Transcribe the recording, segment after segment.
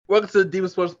Welcome to the Deep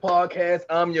Sports Podcast.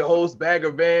 I'm your host, Bagger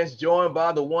Vance, joined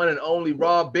by the one and only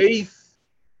Rob Bass.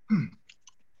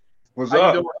 What's How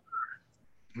up? you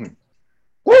doing?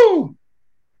 Woo!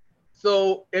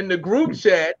 So in the group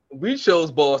chat, we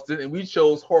chose Boston and we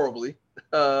chose horribly.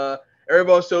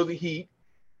 Everybody chose the Heat.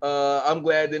 I'm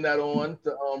glad they're not on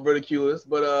to ridicule us,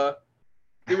 but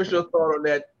give us your thought on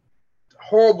that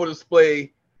horrible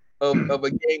display of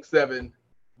a Game 7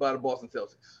 by the Boston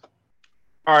Celtics.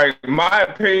 All right, my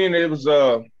opinion, it was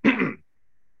I'm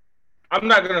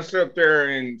not gonna sit up there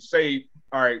and say,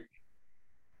 all right,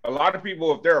 a lot of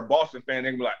people, if they're a Boston fan, they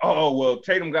can be like, oh, well,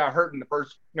 Tatum got hurt in the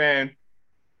first. Man,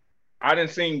 I didn't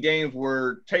see games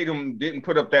where Tatum didn't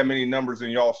put up that many numbers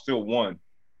and y'all still won.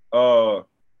 Jaylen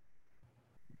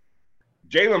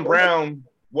Brown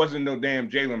wasn't no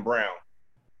damn Jaylen Brown.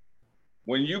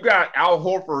 When you got Al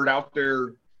Horford out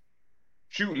there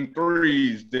shooting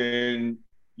threes, then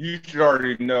you should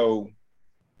already know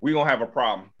we're going to have a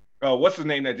problem. What's his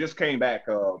name that just came back?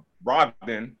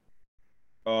 Brogdon.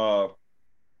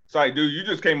 It's like, dude, you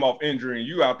just came off injury and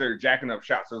you out there jacking up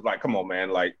shots. It's like, come on, man.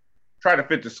 Like, try to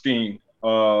fit the scheme.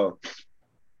 The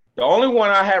only one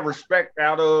I have respect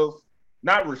out of,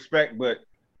 not respect, but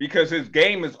because his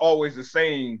game is always the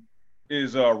same,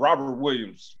 is Robert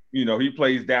Williams. You know, he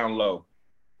plays down low.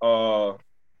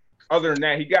 Other than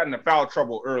that, he got into foul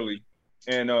trouble early.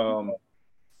 And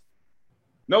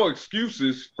no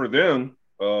excuses for them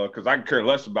because I can care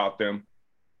less about them.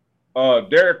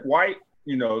 Derek White,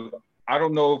 you know, I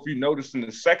don't know if you noticed in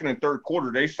the second and third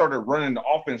quarter, they started running the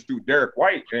offense through Derek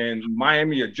White, and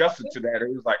Miami adjusted to that. It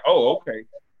was like, oh, okay,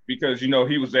 because, you know,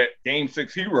 he was that Game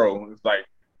 6 hero. It's like,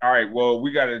 all right, well,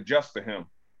 we got to adjust to him.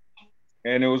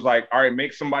 And it was like, all right,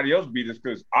 make somebody else beat us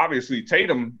because obviously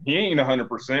Tatum, he ain't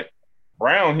 100%.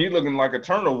 Brown, he looking like a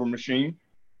turnover machine.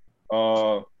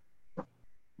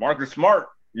 Marcus Smart,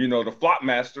 you know, the flop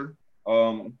master.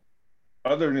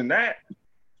 Other than that,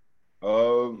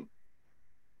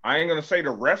 I ain't gonna say the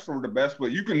rest were the best,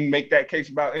 but you can make that case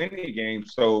about any game.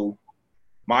 So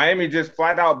Miami just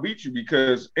flat out beat you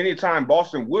because anytime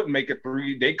Boston would make a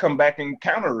three, they come back and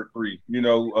counter a three. You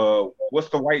know, what's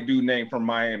the white dude name from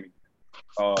Miami?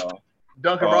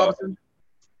 Duncan Robinson?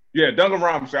 Yeah, Duncan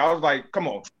Robinson. I was like, come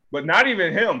on. But not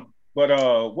even him. But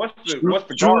what's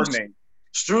the guard name?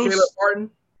 Caleb Martin?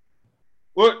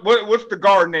 What's the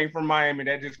guard name from Miami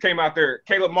that just came out there?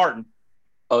 Caleb Martin.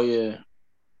 Oh, yeah.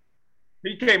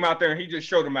 He came out there and he just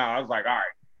showed him out. I was like, all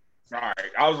right.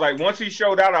 I was like, once he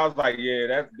showed out, I was like,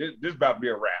 yeah, this about to be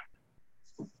a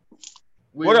wrap.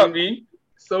 What up, E?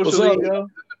 Socially up, in the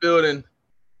building.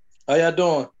 How y'all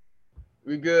doing?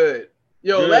 We good.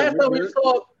 Yo, Good, last time good. we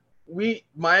talked,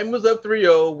 Miami was up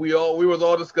 3-0. We was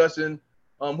all discussing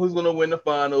who's gonna win the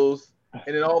finals,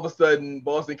 and then all of a sudden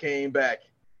Boston came back.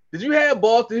 Did you have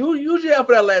Boston? Who'd you have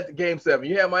for that last Game 7?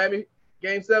 You had Miami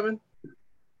Game 7?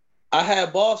 I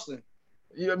had Boston.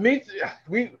 Yeah,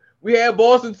 we had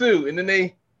Boston too, and then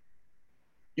they.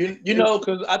 You know,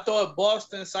 because I thought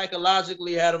Boston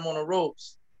psychologically had them on the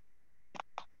ropes.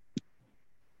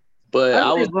 But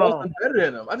I was wrong. Boston better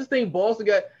than them. I just think Boston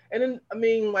got, and then I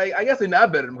mean, like, I guess they're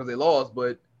not better than them because they lost,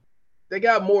 but they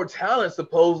got more talent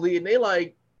supposedly, and they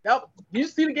like. Did you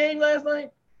see the game last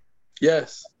night?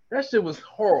 Yes. That shit was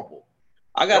horrible.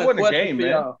 I got a question game, for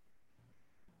man. y'all.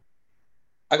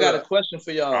 I got a question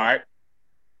for y'all. All right.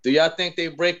 Do y'all think they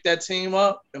break that team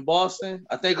up in Boston?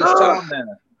 I think it's time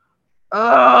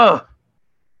now.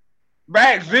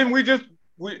 Bags, didn't we just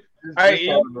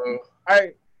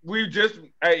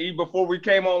before we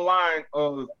came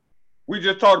online, we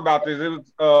just talked about this. It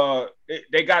was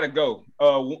they gotta go.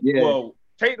 Yeah. Well,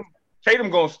 Tatum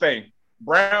gonna stay.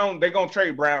 Brown, they gonna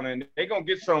trade Brown and they gonna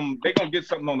get something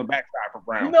on the backside for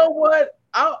Brown. You know what?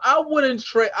 I wouldn't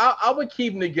trade. I would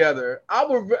keep them together. I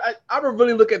would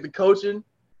really look at the coaching.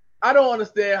 I don't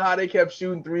understand how they kept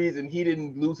shooting threes and he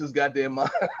didn't lose his goddamn mind.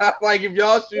 Like, if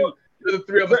y'all shoot the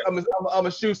three, I'm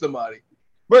gonna shoot somebody.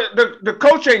 But the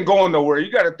coach ain't going nowhere.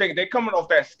 You got to think they coming off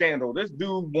that scandal. This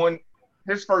dude won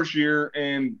his first year,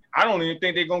 and I don't even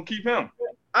think they're gonna keep him.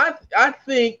 I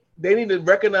think they need to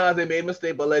recognize they made a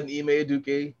mistake by letting Ime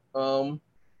Udoka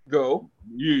go.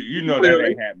 You know Clearly. that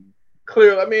ain't happening.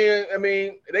 Clearly, I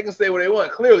mean, they can say what they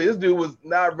want. Clearly, this dude was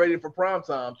not ready for prime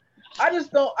time.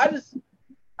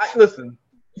 Listen.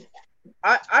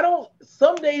 I don't.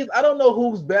 Some days I don't know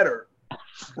who's better,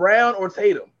 Brown or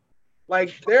Tatum.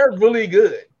 Like, they're really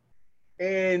good,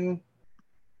 and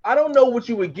I don't know what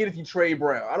you would get if you trade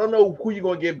Brown. I don't know who you're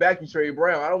gonna get back if you trade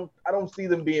Brown. I don't see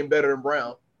them being better than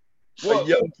Brown. Well,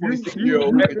 young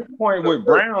 26-year-old. at this point with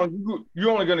Brown, you're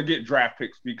only going to get draft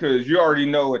picks because you already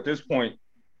know at this point,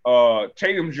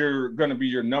 Tatum's going to be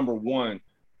your number one.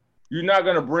 you're not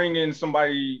gonna bring in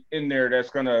somebody in there that's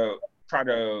gonna try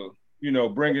to,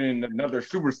 bring in another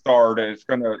superstar that's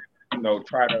gonna,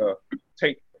 try to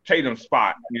take Tatum's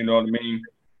spot. You know what I mean?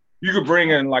 You could bring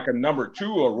in like a number 2,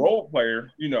 a role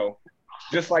player,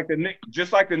 just like the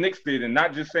Knicks did, and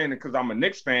not just saying it because I'm a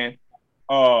Knicks fan.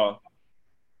 How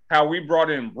we brought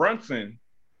in Brunson,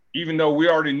 even though we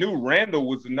already knew Randall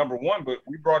was the number 1, but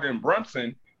we brought in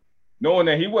Brunson knowing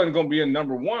that he wasn't going to be a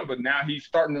number 1, but now he's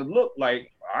starting to look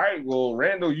like, all right, well,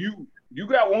 Randall, you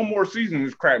got one more season in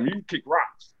this crap, and you can kick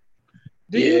rocks.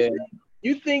 Do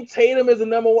you think Tatum is the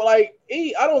number 1? Like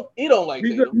he don't like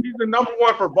Tatum. He's the number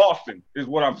 1 for Boston, is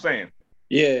what I'm saying.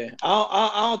 Yeah,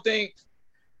 I don't think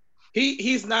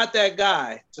he's not that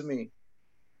guy to me.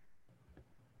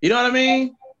 You know what I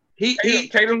mean?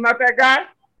 Tatum's not that guy?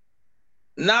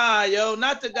 Nah, yo,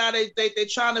 not the guy they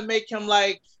trying to make him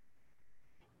like.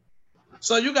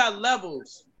 So you got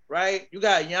levels, right? You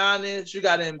got Giannis, you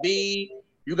got Embiid,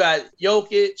 you got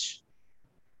Jokic,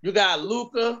 you got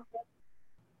Luka,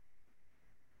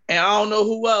 and I don't know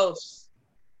who else,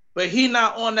 but he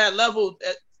not on that level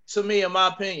to me, in my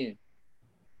opinion.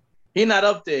 He not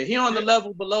up there. He on the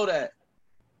level below that.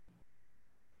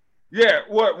 Yeah,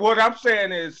 what I'm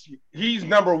saying is he's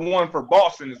number 1 for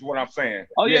Boston is what I'm saying.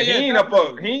 Oh yeah, he ain't up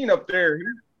there.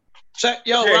 Check,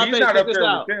 yo, he's not up there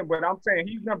with them, but I'm saying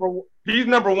he's number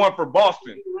 1 for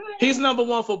Boston. He's number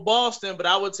 1 for Boston, but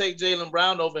I would take Jaylen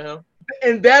Brown over him.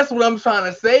 And that's what I'm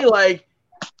trying to say. Like,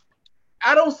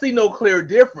 I don't see no clear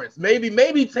difference.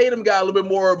 Maybe Tatum got a little bit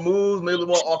more moves, maybe a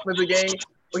little more offensive game,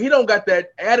 but he don't got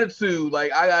that attitude.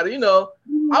 Like, I got,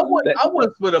 I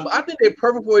wouldn't split them. I think they're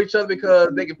perfect for each other because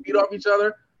they can feed off each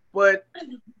other. But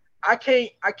I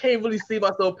can't really see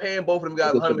myself paying both of them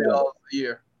guys $100 million a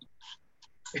year,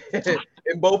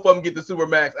 and both of them get the super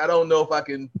max. I don't know if I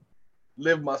can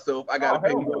live myself. I gotta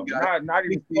pay one guy. Not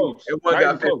even close. And one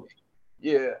guy 50.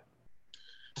 Yeah.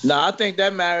 Nah, I think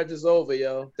that marriage is over,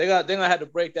 yo. They're gonna have to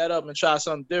break that up and try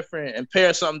something different and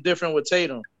pair something different with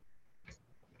Tatum.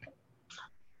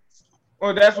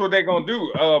 Well, that's what they're gonna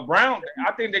do. Brown,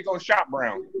 I think they're gonna shop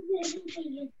Brown.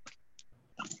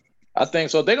 I think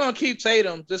so. They're gonna keep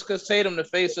Tatum just because Tatum the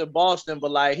face of Boston,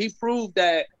 but like he proved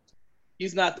that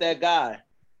he's not that guy.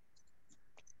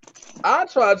 I'll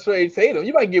try to trade Tatum.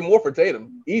 You might get more for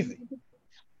Tatum. Easy.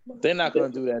 They're not gonna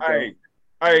do that.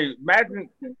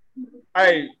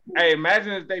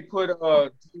 Imagine if they put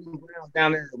Brown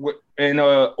down there in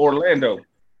Orlando.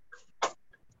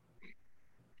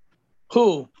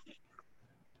 Who?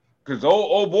 Because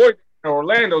old boy in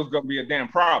Orlando's gonna be a damn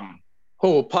problem.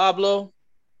 Who? Pablo?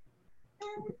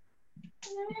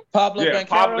 Yeah,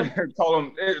 Pablo. Call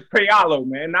him Payalo,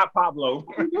 man, not Pablo.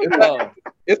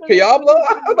 It's Pablo.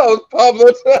 I thought it was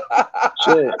Pablo.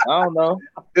 Shit, I don't know.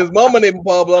 His mama named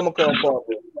Pablo. I'm gonna call him Pablo.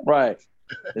 Right.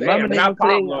 His mama named not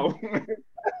Pablo.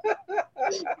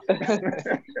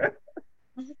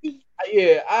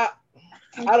 Yeah, I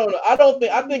don't know. I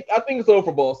think it's over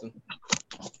for Boston.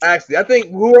 Actually, I think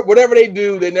whatever they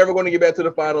do, they're never going to get back to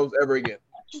the finals ever again.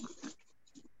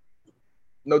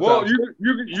 No time. Well,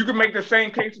 you can make the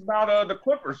same case about the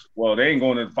Clippers. Well, they ain't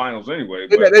going to the finals anyway.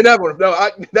 They're not going to.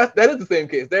 No, that is the same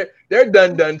case. They're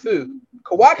done too.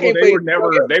 Kawhi can't play.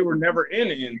 They were never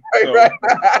in. So. Right.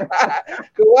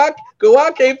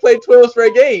 Kawhi can't play 12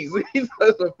 straight games. He's in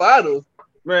the finals.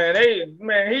 Man,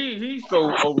 he's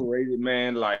so overrated,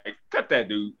 man. Like, cut that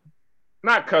dude.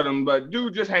 Not cut him, but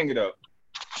dude, just hang it up.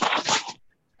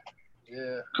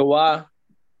 Yeah. Kawhi.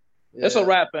 Yeah. It's a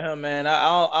wrap for him, man.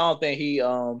 I don't think he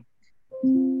I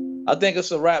think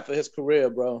it's a wrap for his career,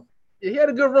 bro. Yeah, he had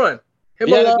a good run.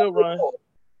 He had a good run.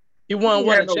 He won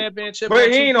a championship. But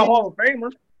he ain't a Hall of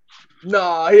Famer.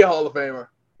 Nah, he a Hall of Famer.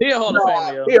 He a Hall of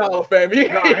Famer, yo. He a Hall of Famer. He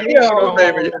a Hall of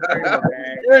Famer.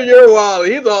 You're wild.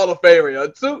 He's a Hall of Famer, yo.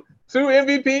 Two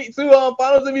MVP, two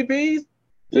Finals MVPs.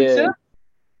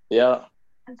 Yeah.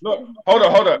 Look,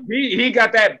 hold up. He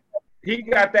got that.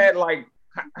 Like,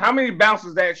 how many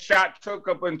bounces that shot took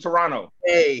up in Toronto?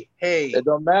 Hey. It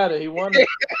don't matter. He won it.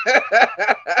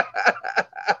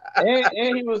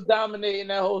 and he was dominating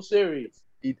that whole series.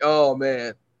 Oh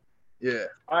man. Yeah.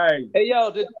 All right. Hey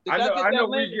yo, I know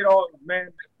we get all, man.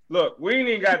 Look, we ain't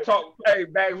even got to talk. Hey,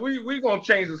 Bags, we gonna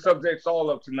change the subjects all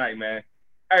up tonight, man.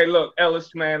 Hey, look,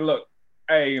 Ellis, man, look.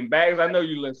 Hey, and Bags, I know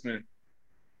you listening.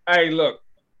 Hey, look,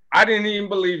 I didn't even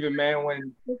believe it, man.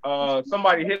 When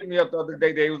somebody hit me up the other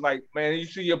day, they was like, man, you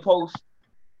see your post?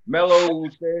 Melo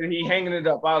said he hanging it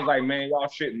up. I was like, man, y'all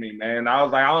shitting me, man. I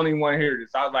was like, I don't even want to hear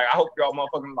this. I was like, I hope y'all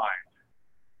motherfucking lying.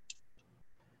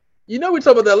 You know we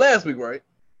talked about that last week, right?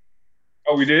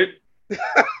 Oh, we did?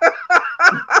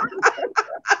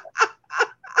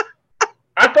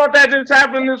 I thought that just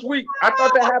happened this week. I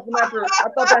thought that happened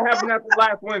after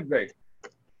last Wednesday.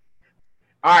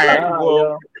 All right,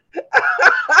 well.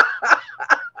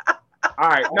 All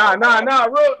right,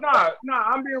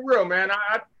 I'm being real, man.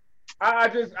 I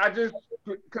just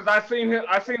because I seen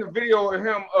a video of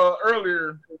him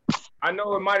earlier. I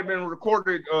know it might have been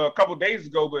recorded a couple days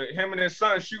ago, but him and his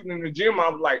son shooting in the gym. I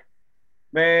was like,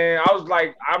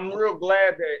 I'm real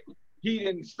glad that he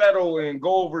didn't settle and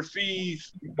go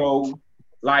overseas. You know,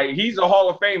 like he's a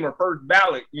Hall of Famer, first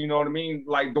ballot. You know what I mean?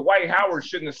 Like Dwight Howard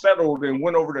shouldn't have settled and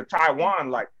went over to Taiwan.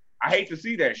 Like I hate to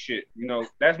see that shit. You know,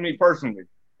 that's me personally.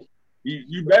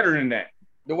 You better than that.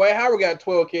 Dwight Howard got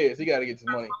 12 kids. He got to get his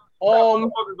money.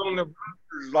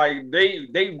 Like they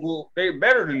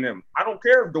better than them. I don't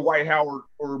care if Dwight Howard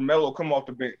or Melo come off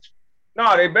the bench.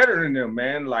 No, they better than them,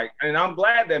 man. Like, and I'm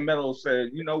glad that Melo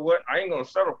said, you know what, I ain't gonna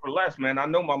settle for less, man. I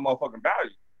know my motherfucking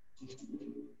value.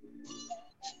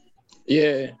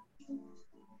 Yeah,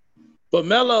 but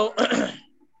Melo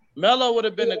would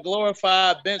have been a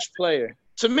glorified bench player.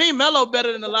 To me, Melo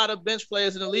better than a lot of bench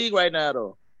players in the league right now,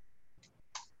 though.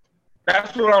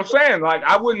 That's what I'm saying. Like,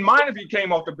 I wouldn't mind if he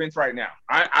came off the bench right now.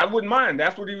 I wouldn't mind.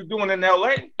 That's what he was doing in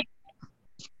LA.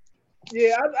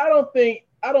 Yeah, I don't think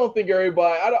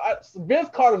everybody. Vince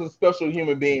Carter's a special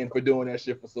human being for doing that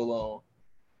shit for so long.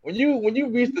 When you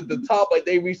reach the top like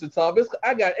they reached the top,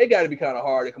 it got to be kind of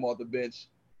hard to come off the bench.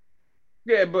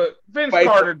 Yeah, but Vince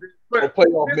Carter.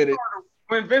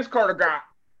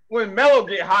 When Melo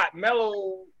get hot,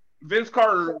 Vince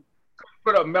Carter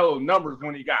put up Melo numbers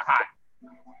when he got hot.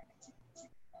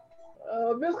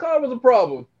 Vince Carter was a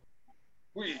problem.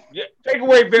 Take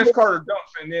away Vince Carter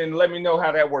dunks and then let me know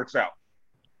how that works out.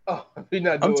 Oh, he's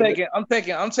not doing I'm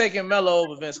taking Melo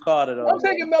over Vince Carter though. I'm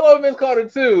taking Melo over Vince Carter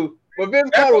too, but Vince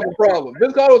Carter was a problem.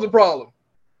 Vince Carter was a problem.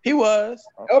 He was.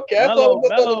 Okay, that's all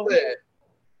I said.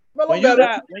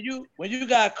 When you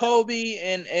got Kobe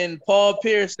and Paul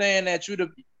Pierce saying that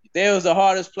they was the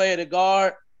hardest player to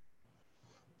guard,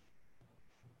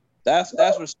 that's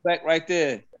respect right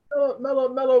there.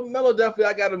 Melo definitely,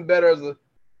 I got him better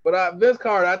but Vince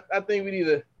Carter, I think we need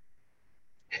to.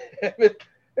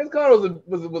 Vince Carter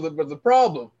was a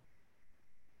problem.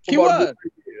 He was.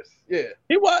 Yeah.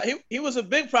 He was a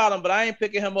big problem, but I ain't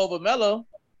picking him over Melo.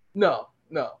 No,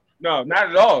 not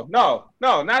at all. No,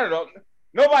 not at all.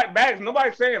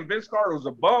 Nobody's saying Vince Carter was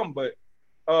a bum, but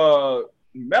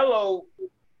Melo,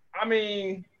 I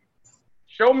mean,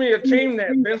 show me a team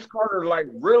that Vince Carter like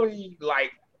really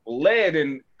like led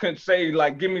and couldn't say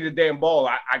like, give me the damn ball.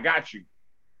 I got you.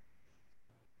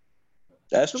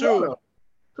 That's true.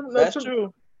 That's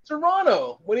true.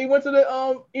 Toronto, when he went to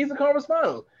the Eastern Conference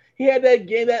Finals, he had that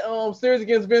game, that series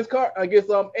against Vince Carter, against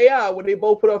AI, when they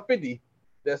both put up 50.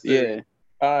 That's yeah.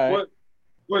 All right.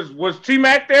 Was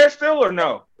T-Mac there still or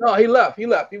no? No, he left. He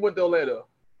went to Orlando.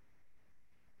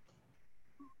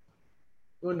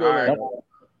 Right.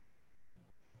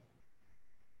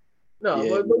 No,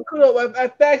 yeah. but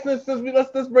at facts, let's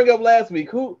bring up last week.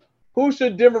 Who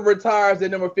should Denver retire as at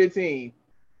number 15?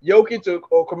 Jokic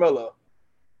or Carmelo?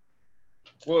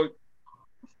 Well,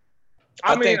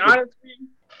 I mean, honestly,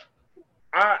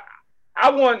 I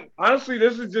want, honestly,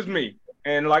 this is just me.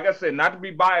 And like I said, not to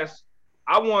be biased,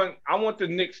 I want the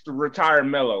Knicks to retire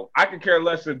Melo. I could care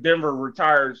less if Denver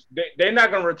retires. They're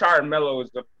not going to retire Melo as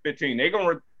the 15. They're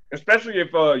going to, especially if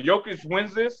Jokic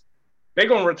wins this, they're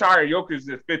going to retire Jokic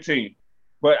at 15.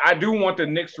 But I do want the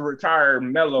Knicks to retire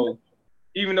Melo,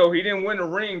 even though he didn't win a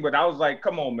ring. But I was like,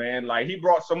 come on, man. Like, he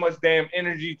brought so much damn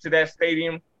energy to that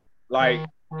stadium. Like,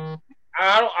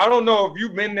 I don't know if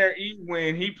you've been there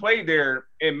when he played there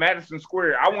in Madison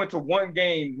Square. I went to one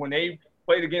game when they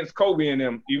played against Kobe and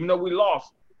them, even though we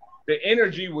lost. The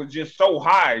energy was just so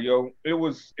high, yo. It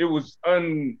was he was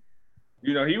trying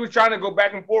to go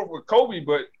back and forth with Kobe,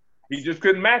 but he just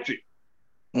couldn't match it.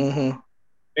 Mm-hmm.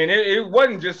 And it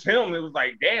wasn't just him. It was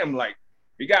like, damn, like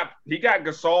he got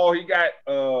Gasol, he got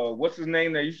what's his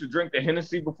name that used to drink the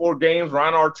Hennessy before games,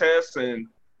 Ron Artest, and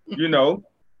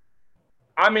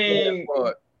I mean,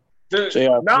 it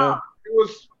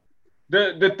was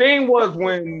the thing was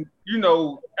when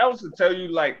Ellis will tell you,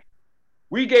 like,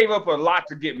 we gave up a lot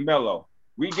to get Melo.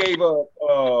 We gave up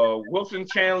Wilson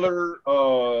Chandler,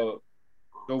 the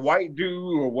white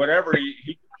dude or whatever he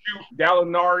shoot,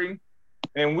 Gallinari,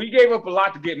 and we gave up a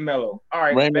lot to get Melo. All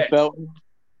right, Raymond Felton.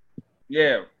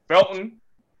 Yeah, Felton,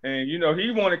 and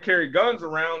he wanted to carry guns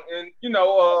around, and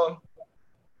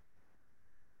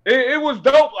it was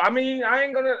dope. I mean,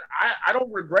 I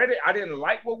don't regret it. I didn't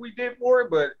like what we did for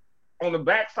it, but on the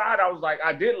backside, I was like,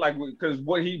 I did like it because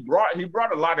what he brought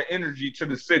a lot of energy to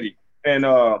the city. And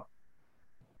I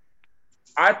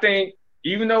think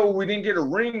even though we didn't get a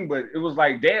ring, but it was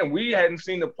like, damn, we hadn't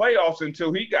seen the playoffs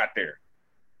until he got there.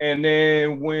 And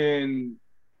then when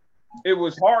it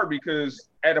was hard because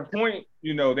at a point,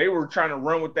 you know, they were trying to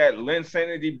run with that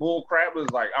Linsanity bull crap. It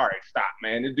was like, all right, stop,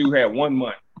 man. This dude had 1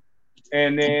 month.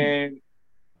 And then,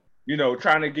 you know,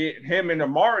 trying to get him and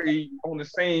Amari on the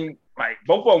same, like,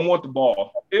 both of them want the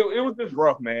ball. It was just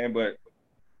rough, man. But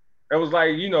it was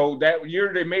like, you know, that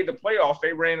year they made the playoffs,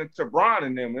 they ran into Bron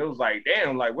and them. It was like,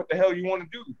 damn, like, what the hell you want to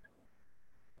do?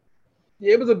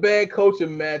 Yeah, it was a bad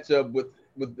coaching matchup with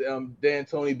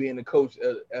D'Antoni being the coach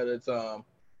at the time.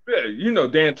 Yeah, you know,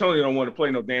 D'Antoni don't want to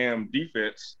play no damn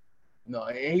defense. No,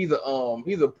 and he's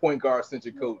a point guard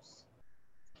centric coach.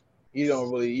 He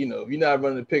don't really, you know, if you're not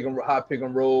running the high pick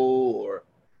and roll, or,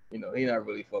 you know, he's not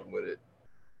really fucking with it.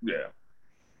 Yeah.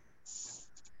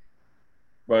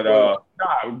 But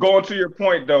going to your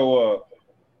point though,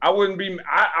 I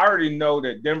already know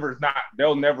that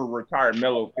they'll never retire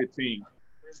Melo 15.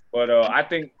 But I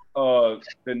think the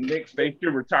Knicks, they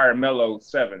should retire Melo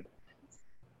 7.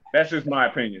 That's just my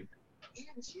opinion.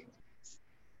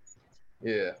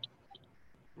 Yeah.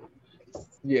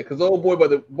 Yeah, because old boy,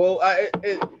 I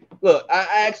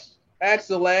asked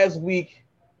the last week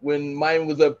when Miami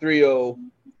was up 3-0,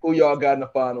 who y'all got in the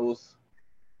finals.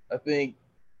 I think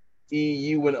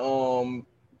you and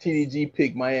TDG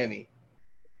picked Miami.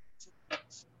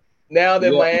 Now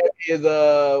that Miami is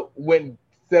went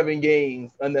 7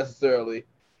 games unnecessarily,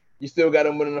 you still got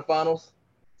them winning the finals?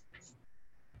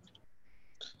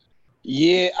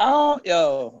 Yeah, I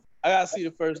gotta see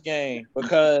the first game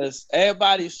because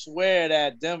everybody swear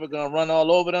that Denver gonna run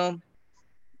all over them,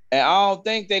 and I don't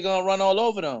think they're gonna run all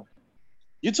over them.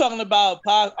 You're talking about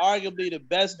arguably the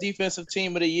best defensive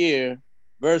team of the year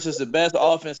versus the best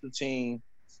offensive team,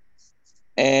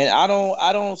 and I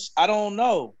don't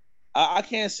know. I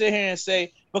can't sit here and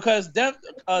say because they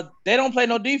don't play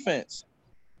no defense.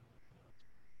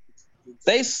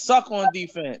 They suck on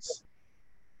defense.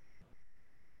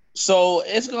 So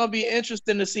it's gonna be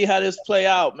interesting to see how this play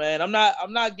out, man. I'm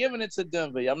not giving it to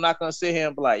Denver. I'm not gonna sit here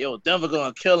and be like, yo, Denver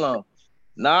gonna kill them.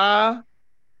 Nah,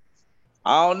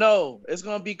 I don't know. It's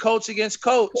gonna be coach against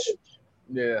coach.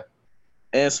 Yeah.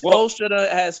 And Spoelstra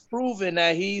has proven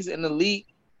that he's an elite,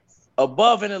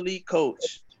 above an elite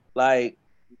coach. Like,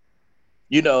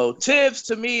 you know, Tibbs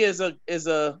to me is a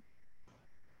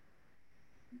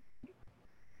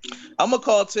I'm gonna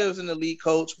call Tibbs an elite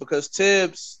coach because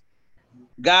Tibbs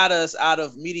got us out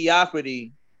of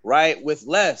mediocrity, right, with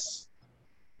less.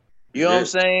 You know what I'm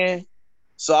saying?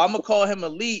 So I'm gonna call him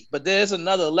elite, but there's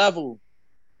another level,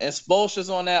 and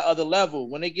Spoelstra's on that other level.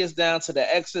 When it gets down to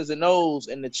the X's and O's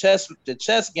and the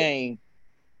chess game,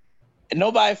 and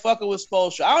nobody fucking with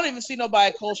Spoelstra. I don't even see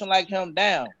nobody coaching like him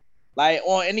down, like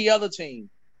on any other team.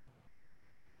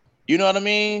 You know what I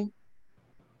mean?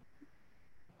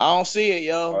 I don't see it,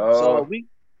 yo.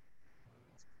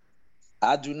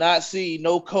 I do not see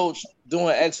no coach doing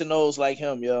X and O's like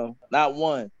him, yo. Not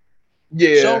one.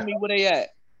 Yeah. Show me where they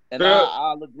at, and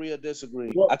I'll agree or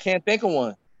disagree. I can't think of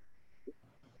one.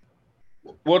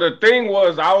 Well, the thing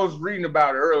was, I was reading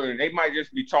about it earlier. They might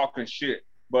just be talking shit,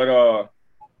 but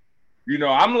you know,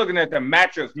 I'm looking at the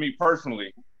matchups. Me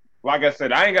personally, like I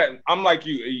said, I'm like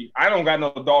you. E. I don't got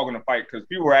no dog in the fight because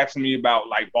people were asking me about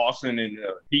like Boston and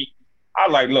Heat. I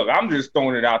like, look, I'm just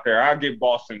throwing it out there. I'll get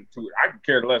Boston to it. I could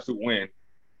care less who win.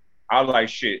 I like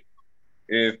shit.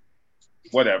 If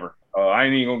whatever. I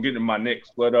ain't even gonna get into my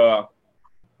Knicks, but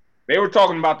they were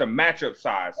talking about the matchup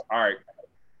size. All right.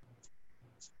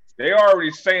 They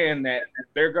already saying that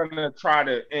they're gonna try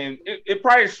to, and it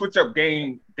probably switch up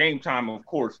game time, of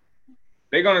course.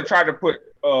 They're gonna try to put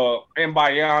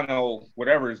Mbayano,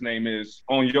 whatever his name is,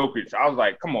 on Jokic. I was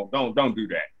like, come on, don't do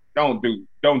that. Don't do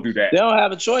that. They don't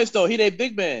have a choice though. He they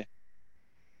big man.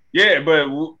 Yeah, but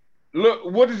look,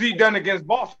 what has he done against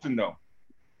Boston though?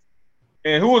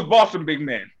 And who was Boston big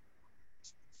man?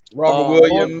 Robert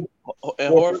Williams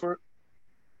and Horford.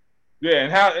 Yeah,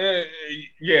 and how?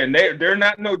 And they're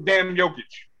not no damn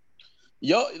Jokic.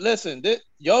 Listen,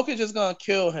 Jokic is gonna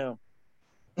kill him.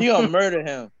 He gonna murder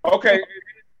him. Okay.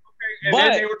 And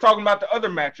then they were talking about the other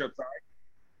matchups.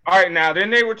 All right, now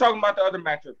then they were talking about the other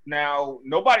matchups. Now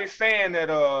nobody's saying that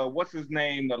what's his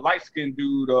name, the light skinned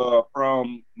dude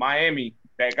from Miami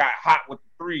that got hot with the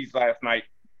threes last night,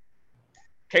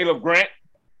 Caleb Martin.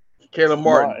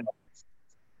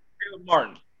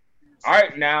 All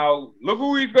right, now look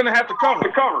who he's gonna have to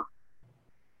cover.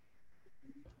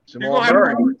 Jamal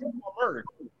Murray.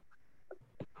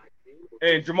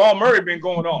 And Jamal Murray been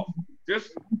going off.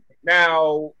 Just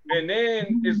now, and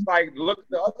then it's like, look at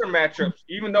the other matchups.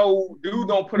 Even though dude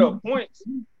don't put up points,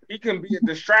 he can be a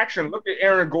distraction. Look at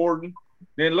Aaron Gordon.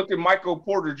 Then look at Michael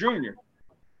Porter Jr.,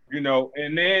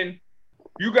 and then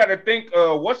you got to think,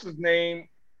 what's his name?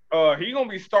 He going to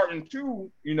be starting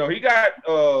too. He got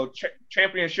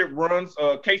championship runs,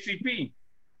 KCP.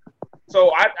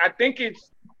 So I think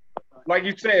it's, like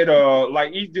you said,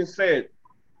 like he just said,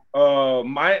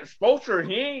 my Spoelstra,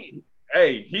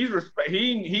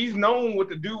 he's known what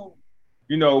to do.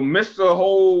 Mr.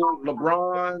 Whole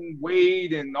LeBron,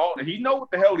 Wade, and all. He know what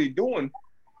the hell he's doing.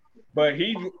 But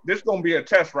this gonna be a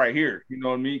test right here. You know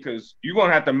what I mean? Because you're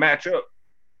gonna have to match up.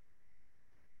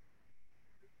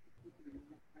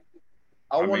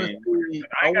 I ain't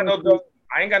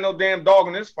got no damn dog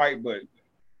in this fight, but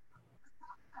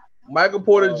Michael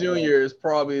Porter Jr. is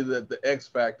probably the X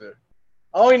factor.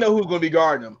 I don't even know who's gonna be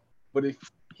guarding him, but if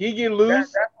he get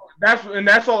loose,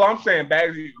 that's all I'm saying,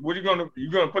 Bagsy. What you gonna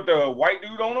put the white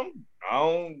dude on him?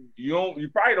 You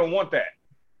probably don't want that.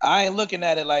 I ain't looking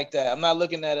at it like that. I'm not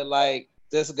looking at it like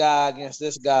this guy against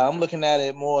this guy. I'm looking at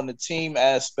it more on the team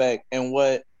aspect and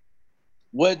what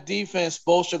defense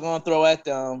Spoelstra gonna throw at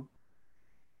them.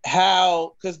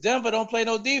 How? Because Denver don't play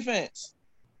no defense,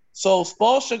 so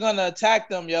Spoelstra gonna attack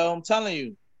them, yo. I'm telling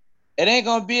you, it ain't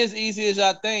gonna be as easy as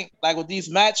y'all think. Like with these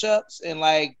matchups and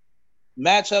like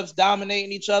matchups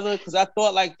dominating each other. Because I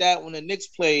thought like that when the Knicks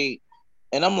played,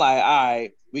 and I'm like, all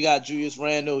right, we got Julius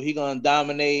Randle, he gonna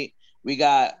dominate. We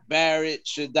got Barrett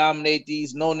should dominate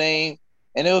these no name,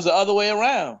 and it was the other way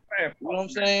around. Man, you know what I'm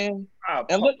saying?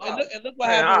 And look what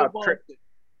happened with Boston.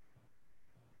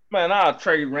 Man, I'll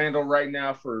trade Randall right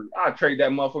now I'll trade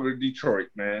that motherfucker to Detroit,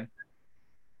 man.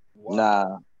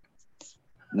 Wow.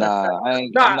 Nah, I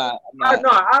ain't. Nah,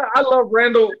 I love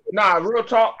Randall. Nah, real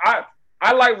talk.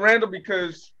 I like Randall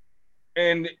because,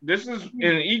 and this is,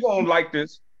 and he gonna like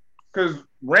this, because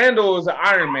Randall is an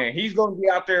Iron Man. He's going to be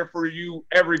out there for you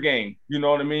every game. You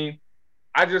know what I mean?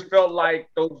 I just felt like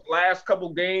those last couple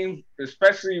games,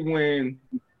 especially when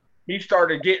he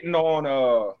started getting on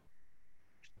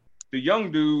the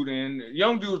young dude, and the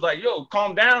young dude was like, yo,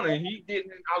 calm down. And he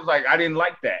didn't. I was like, I didn't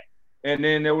like that. And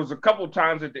then there was a couple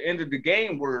times at the end of the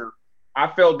game where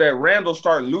I felt that Randall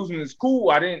started losing his cool.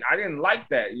 I didn't like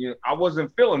that. I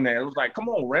wasn't feeling that. It was like, come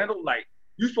on, Randall, like,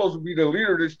 you're supposed to be the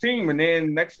leader of this team. And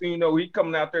then next thing you know, he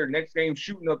coming out there next game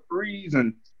shooting up threes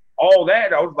and all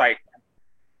that. I was like,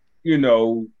 I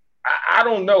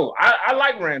don't know. I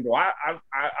like Randall.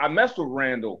 I mess with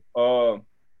Randall.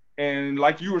 And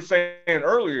like you were saying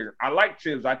earlier, I like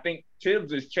Tibbs. I think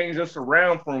Tibbs has changed us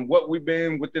around from what we've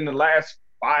been within the last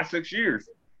 5-6 years.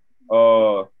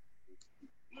 I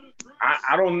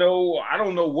don't know. I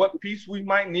don't know what piece we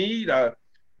might need.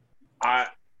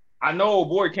 I know old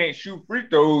boy can't shoot free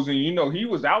throws, and he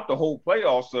was out the whole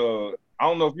playoffs. I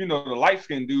don't know if you know the light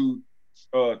skinned dude,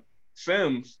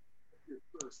 Sims.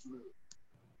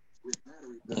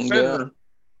 The center.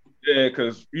 Yeah,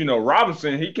 because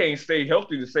Robinson, he can't stay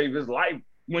healthy to save his life.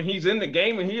 When he's in the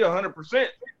game and he 100%,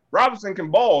 Robinson can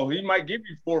ball. He might give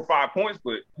you 4 or 5 points,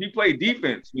 but he played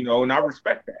defense, and I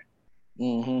respect that.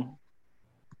 Mm-hmm.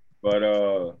 But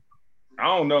I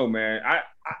don't know, man.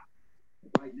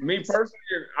 Me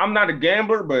personally, I'm not a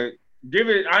gambler, but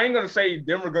I ain't gonna say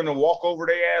Denver gonna walk over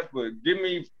their ass, but give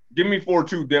me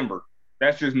 4-2 Denver.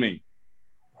 That's just me.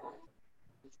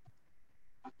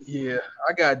 Yeah,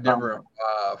 I got Denver at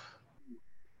 5.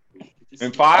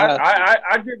 And 5,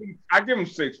 I give him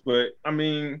 6, but I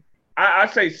mean, I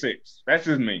say 6. That's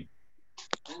just me.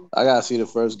 I gotta see the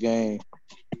first game.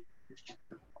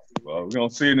 Well, we're gonna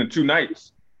see it in 2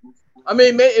 nights. I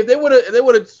mean, if they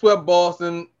would have swept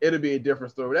Boston, it'd be a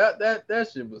different story. That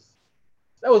shit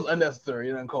was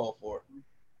unnecessary. It uncalled for.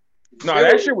 No,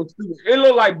 that shit was stupid. It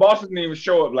looked like Boston didn't even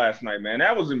show up last night, man.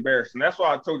 That was embarrassing. That's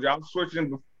why I told you I'm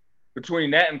switching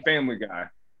between that and Family Guy.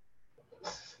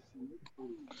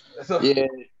 Yeah,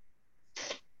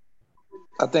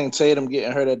 I think Tatum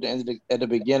getting hurt at the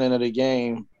beginning of the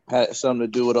game had something to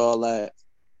do with all that.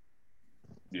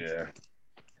 Yeah.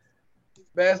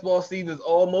 Basketball season is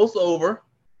almost over.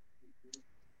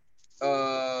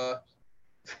 And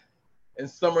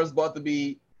summer's about to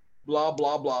be blah,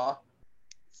 blah, blah.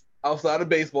 Outside of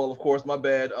baseball, of course. My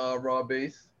bad, Raw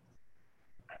Base.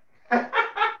 I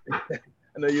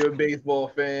know you're a baseball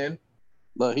fan.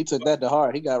 Look, he took that to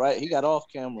heart. He got off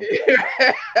camera.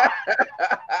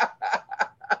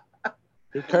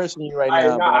 He's cursing you right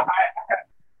now.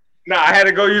 I had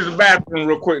to go use the bathroom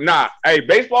real quick. Hey,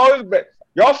 baseball is bad.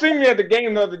 Y'all seen me at the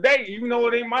game the other day, even though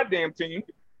it ain't my damn team.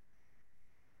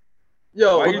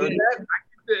 Yo, I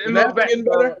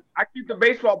keep the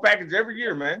baseball package every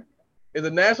year, man. Is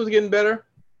the Nationals getting better?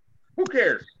 Who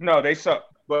cares? No, they suck.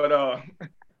 But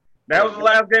that was the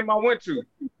last game I went to.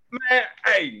 Man,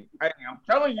 hey, I'm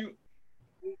telling you,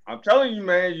 I'm telling you,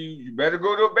 man, you better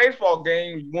go to a baseball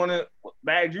game. You want to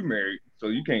bag you married, so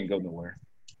you can't go nowhere.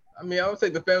 I mean, I would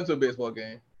take the family to a baseball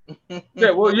game.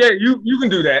 Yeah, well, yeah, you can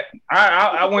do that.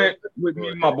 I went with me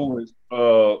and my boys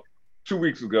 2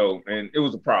 weeks ago, and it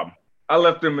was a problem. I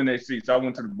left them in their seats. I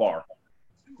went to the bar.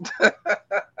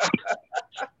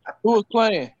 Who was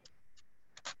playing?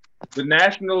 The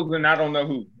Nationals, and I don't know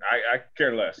who. I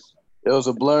care less. It was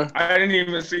a blur. I didn't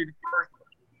even see the first.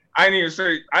 I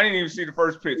didn't even see the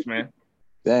first pitch, man.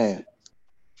 Damn.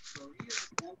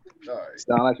 All right.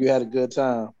 Sound like you had a good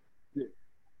time.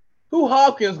 Who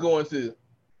Hopkins going to?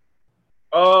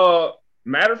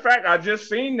 Matter of fact, I just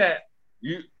seen that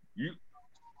you,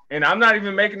 and I'm not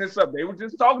even making this up. They were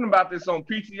just talking about this on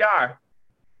PTI.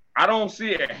 I don't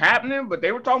see it happening, but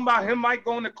they were talking about him might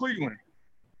going to Cleveland.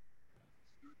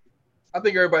 I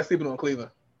think everybody's sleeping on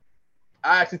Cleveland.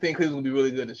 I actually think Cleveland will be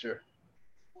really good this year.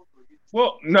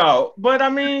 Well, no, but I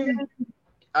mean,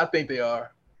 I think they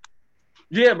are.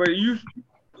 Yeah, but you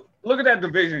look at that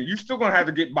division. You're still gonna have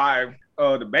to get by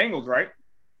the Bengals, right?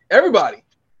 Everybody,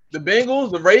 the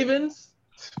Bengals, the Ravens,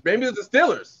 maybe the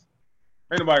Steelers.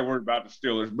 Ain't nobody worried about the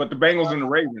Steelers, but the Bengals and the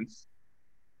Ravens.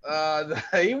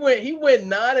 He went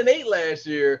 9-8 last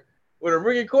year with a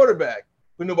rookie quarterback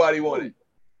who nobody wanted.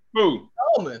 Who?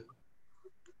 Coleman.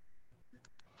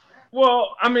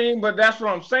 Well, I mean, but that's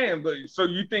what I'm saying. But so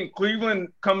you think Cleveland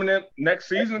coming in next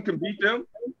season can beat them?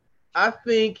 I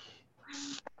think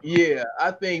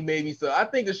maybe so. I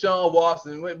think Deshaun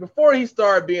Watson, before he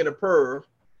started being a perv,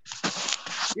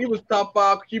 he was top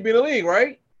 5 QB in the league,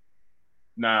 right?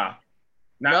 Nah,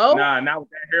 No? not with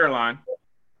that hairline.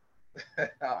 All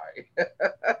right.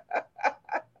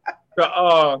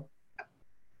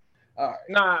 All right.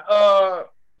 Nah,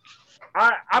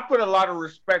 I put a lot of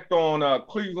respect on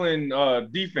Cleveland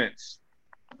defense.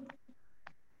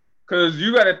 Because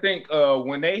you got to think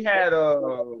when they had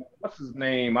what's his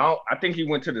name? I think he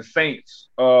went to the Saints.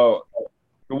 The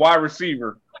wide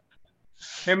receiver,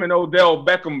 him and Odell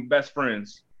Beckham best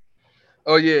friends.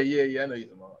 Oh yeah. I know you're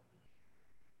talking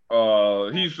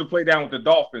about. He used to play down with the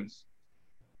Dolphins.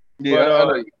 Yeah, but, I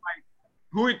know.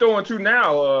 Who he throwing to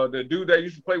now? The dude that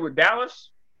used to play with Dallas.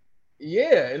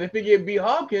 Yeah, and if he get B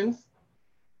Hopkins,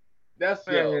 that's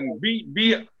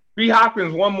B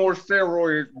Hopkins one more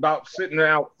steroid about sitting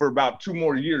out for about 2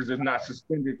 more years, if not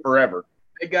suspended forever.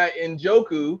 They got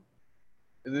Njoku.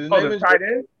 Is his name the tight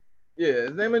end? Yeah,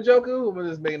 his name Njoku? Or was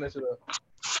just making that shit up?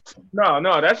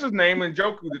 No, that's his name,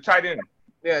 Njoku, the tight end.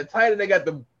 Yeah, tight end. They got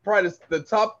probably the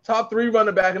top 3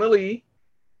 running back in the league.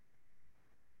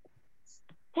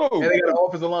 Who? And they got an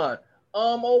offensive line.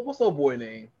 What's old boy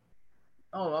name?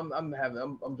 Oh, I'm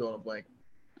drawing a blank.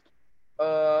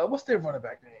 What's their running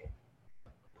back name?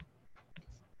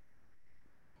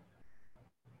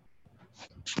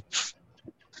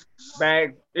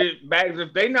 Bags,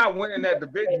 if they not winning that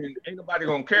division, ain't nobody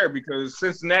gonna care because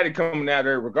Cincinnati coming out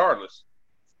there regardless.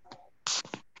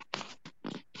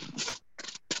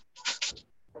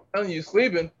 I'm you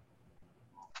sleeping.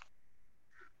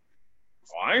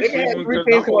 Oh, I ain't sleeping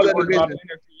because I'm only worried about the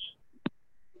NFC.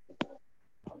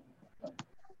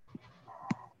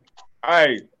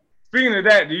 Hey, speaking of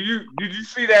that, did you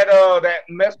see that that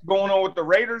mess going on with the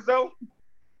Raiders though?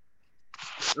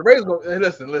 The Raiders go.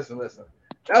 Listen.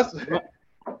 That's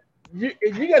you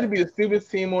got to be the stupidest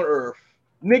team on earth.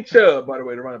 Nick Chubb, by the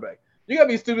way, the running back. You got to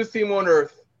be the stupidest team on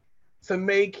earth to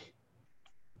make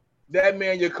that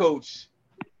man your coach,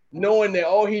 knowing that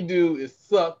all he do is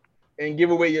suck and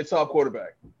give away your top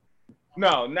quarterback.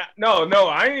 No.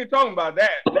 I ain't even talking about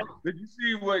that. Did you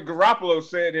see what Garoppolo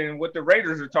said and what the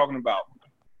Raiders are talking about?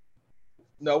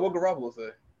 No, what Garoppolo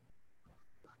said?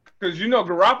 Because you know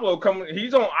Garoppolo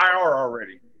he's on IR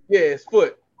already. Yeah, his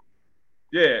foot.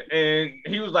 Yeah, and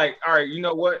he was like, "All right, you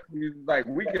know what? He's like,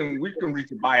 we can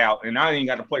reach a buyout, and I ain't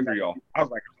got to play for y'all." I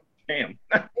was like, "Damn,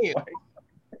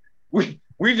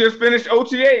 we just finished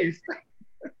OTAs."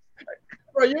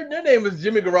 Bro, your name is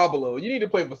Jimmy Garoppolo. You need to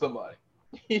play for somebody.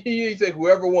 You need to take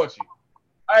whoever wants you.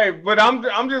 Hey, but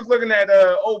I'm just looking at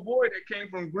old boy that came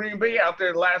from Green Bay out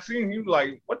there last season. He was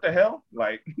like, "What the hell?"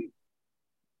 Like,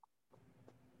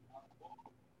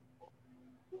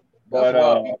 but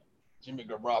Jimmy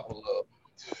Garoppolo.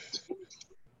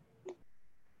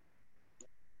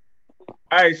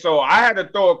 Hey, so I had to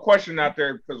throw a question out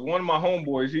there because one of my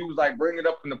homeboys, he was like, bring it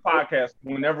up in the podcast.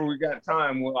 Whenever we got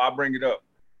time, I'll bring it up.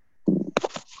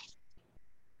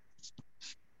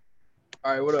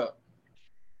 All right, what up?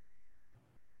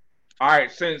 All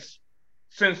right, since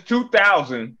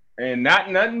 2000, and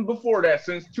nothing before that,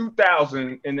 since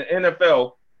 2000 in the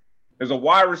NFL, as a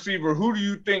wide receiver, who do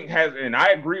you think has, and I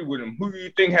agree with him, who do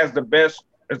you think has the best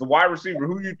as a wide receiver,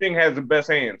 who do you think has the best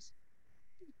hands?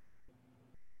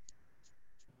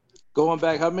 Going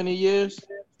back how many years?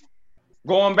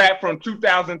 Going back from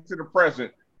 2000 to the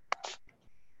present.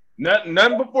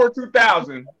 None before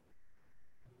 2000.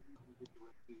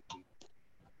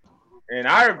 And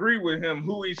I agree with him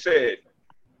who he said.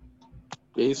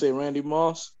 Did he say Randy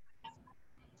Moss?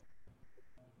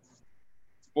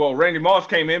 Well, Randy Moss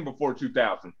came in before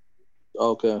 2000.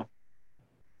 Okay.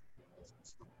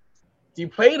 He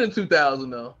played in 2000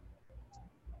 though.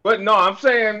 But no, I'm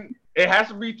saying it has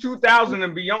to be 2000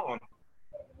 and beyond.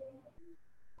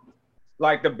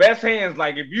 Like the best hands,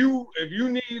 like if you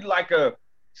need like a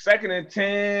 2nd and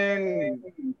 10,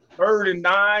 3rd and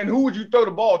 9, who would you throw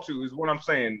the ball to is what I'm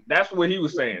saying. That's what he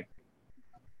was saying.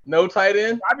 No tight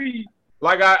end? I be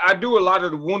like I do a lot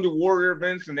of the Wounded Warrior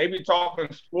events and they be talking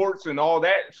sports and all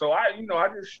that. So I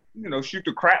just shoot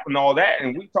the crap and all that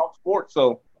and we talk sports.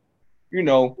 So,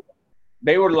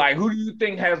 they were like, who do you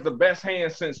think has the best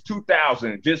hands since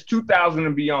 2000? Just 2000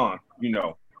 and beyond,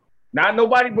 Not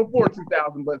nobody before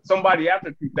 2000, but somebody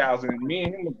after 2000. And me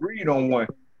and him agreed on one.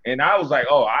 And I was like,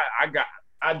 oh,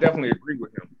 I definitely agree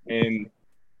with him. And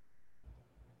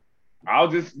I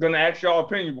was just gonna ask y'all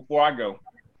opinion before I go.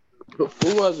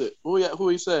 Who was it? Who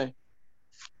he say?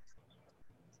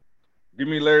 Give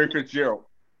me Larry Fitzgerald.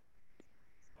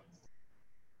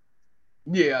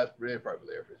 Yeah, it's probably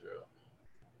Larry Fitzgerald.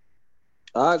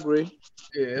 I agree.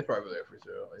 Yeah, it's probably Larry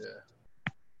Fitzgerald. Yeah.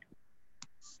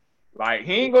 Like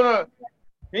he ain't gonna.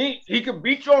 He could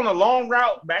beat you on a long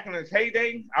route back in his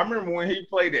heyday. I remember when he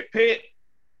played at Pitt,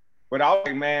 but I was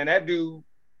like, man, that dude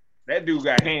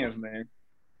got hands, man.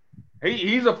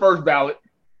 He's a first ballot.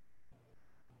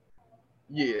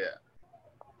 Yeah.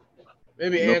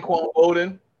 Maybe Anquan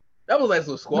Bolden. That was like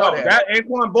some squad. No, that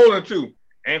Anquan Bolden too.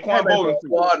 Anquan Bolden too.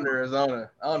 Squad in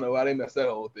Arizona. I don't know why they messed that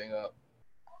whole thing up.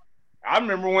 I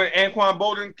remember when Anquan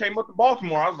Bolden came up to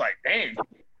Baltimore. I was like, damn.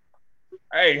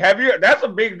 Hey, that's a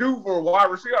big dude for a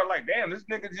wide receiver. I was like, damn, this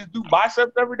nigga just do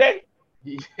biceps every day.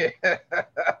 Yeah.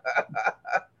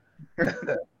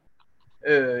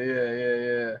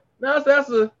 yeah. No, it has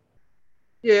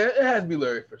to be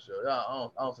Larry for sure. I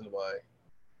don't see nobody.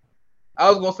 I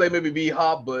was gonna say maybe B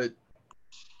Hop, but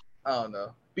I don't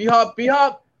know. B Hop.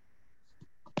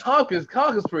 Hopkins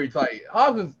pretty tight.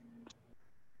 Hopkins,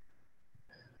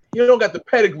 he don't got the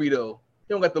pedigree though.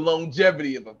 He don't got the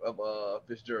longevity of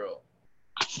Fitzgerald.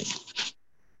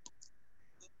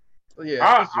 So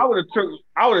yeah, I would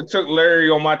have took Larry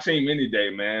on my team any day,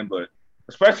 man. But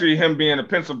especially him being a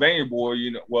Pennsylvania boy,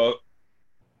 well,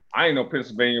 I ain't no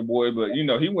Pennsylvania boy, but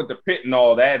he went to Pitt and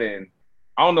all that, and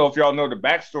I don't know if y'all know the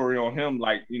backstory on him.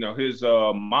 Like, his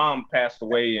mom passed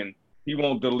away, and he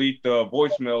won't delete the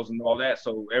voicemails and all that.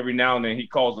 So every now and then he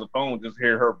calls the phone just to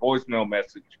hear her voicemail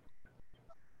message.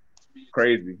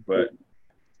 Crazy, but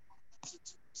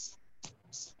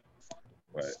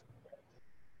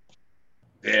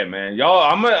yeah, man. Y'all,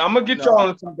 I'm gonna get y'all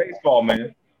into some baseball,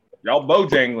 man. Y'all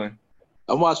bojangling.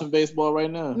 I'm watching baseball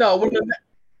right now. No, when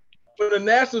the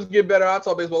Nationals get better, I'll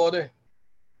talk baseball all day.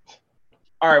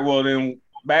 All right, well then,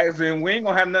 back then we ain't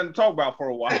gonna have nothing to talk about for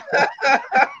a while.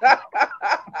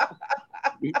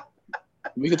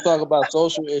 We can talk about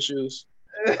social issues.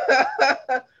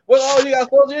 Well, you got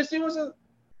social issues?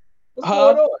 What's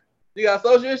going on? You got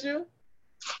social issue?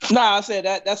 Nah, I said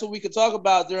that's what we could talk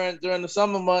about during the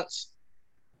summer months.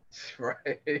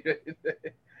 Right.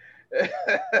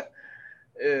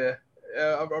 Yeah.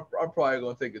 I'm probably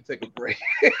gonna take a break.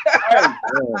 Take a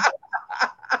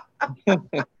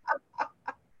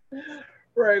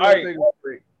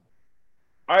break.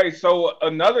 All right. So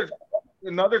another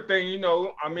thing,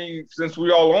 since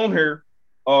we all on here,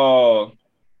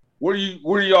 where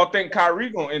do y'all think Kyrie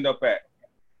gonna end up at?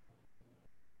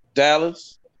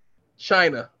 Dallas,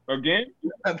 China again.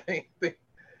 I think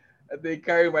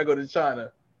Kyrie might go to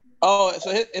China. Oh, so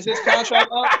is his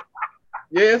contract up?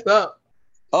 Yeah, it's up.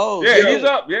 Oh, yeah, he's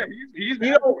up. Yeah, he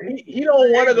don't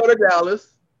want to go to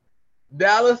Dallas.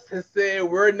 Dallas has said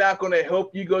we're not going to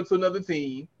help you go to another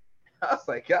team. I was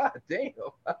like, God damn.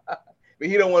 But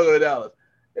he don't want to go to Dallas.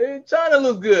 And China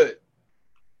looks good.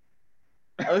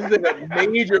 I was thinking a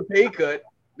major pay cut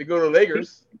to go to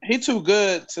Lakers. He too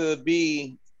good to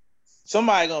be.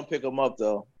 Somebody gonna pick him up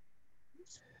though.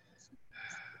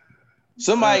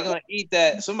 Somebody gonna eat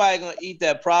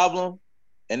that problem,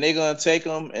 and they're gonna take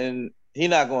him, and he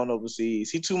not going overseas.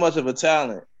 He too much of a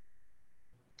talent.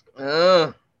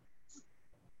 And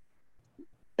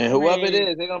whoever it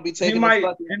is, they're gonna be taking. He might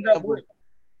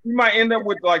end up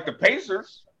with like the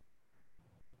Pacers.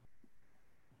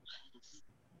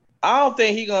 I don't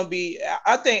think he gonna be.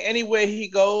 I think anywhere he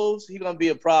goes, he gonna be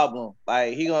a problem.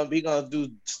 Like he gonna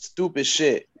do stupid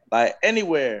shit. Like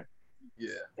anywhere. Yeah.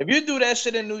 If you do that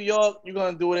shit in New York, you're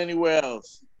gonna do it anywhere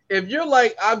else. If you're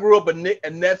like, I grew up a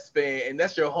Nets fan, and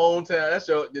that's your hometown, that's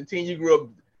the team you grew up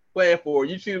playing for,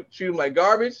 you treat them like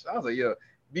garbage. I was like, yo,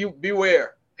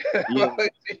 beware. Yeah.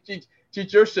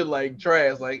 treat your shit like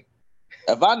trash. Like,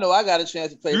 if I know I got a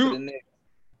chance to play for the Knicks,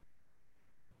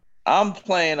 I'm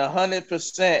playing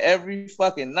 100% every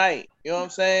fucking night. You know what I'm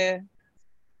saying?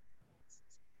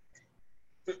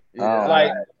 Yeah,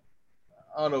 like,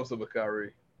 I don't know what's up with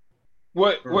Kyrie.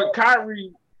 What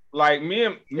Kyrie, like me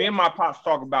and my pops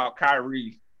talk about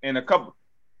Kyrie and a couple.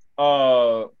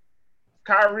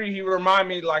 Kyrie, he remind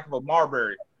me like of a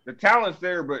Marbury. The talent's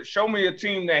there, but show me a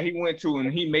team that he went to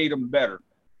and he made them better.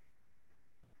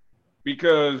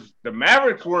 Because the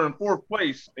Mavericks were in 4th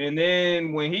place, and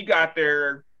then when he got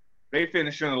there, they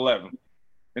finished in 11th.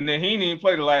 And then he didn't even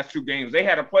play the last 2 games. They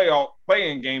had a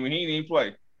play-in game, and he didn't even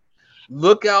play.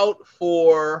 Look out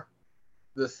for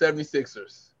the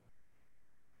 76ers.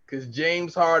 Because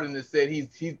James Harden has said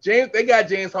they got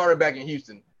James Harden back in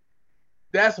Houston.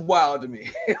 That's wild to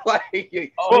me.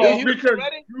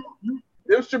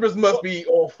 Them strippers must be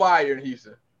on fire in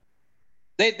Houston.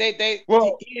 He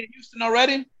in Houston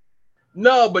already?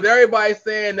 No, but everybody's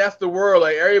saying that's the world.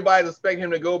 Like everybody's expecting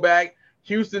him to go back.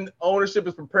 Houston ownership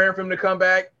is preparing for him to come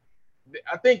back.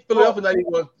 I think Philadelphia not even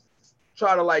going to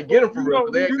try to like get him for real.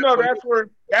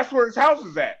 That's where his house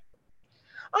is at.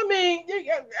 I mean,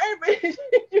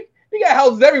 you got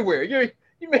houses everywhere.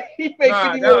 He make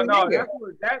 50 million. No,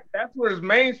 that's where his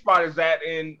main spot is at.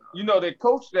 And they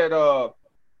coached at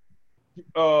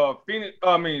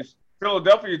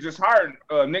Philadelphia just hired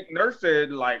Nick Nurse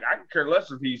said, like, I can care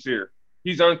less if he's here.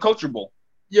 He's uncoachable.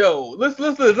 Yo,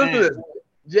 listen to this.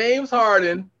 James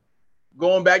Harden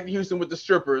going back to Houston with the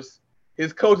strippers.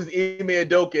 His coach is Ime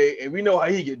Udoka, and we know how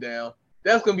he get down.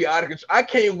 That's gonna be out of control. I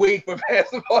can't wait for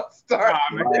basketball to start.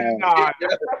 That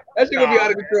shit gonna be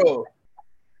out of control.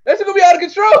 That shit gonna be out of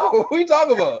control. What are you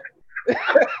talking about?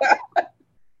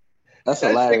 That's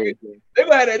hilarious. They're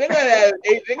gonna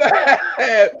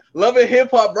have Love and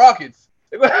Hip Hop Rockets.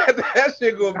 They're gonna have that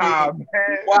shit gonna be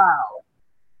wow.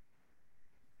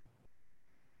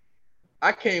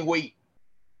 I can't wait.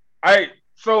 All right,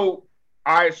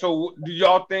 so do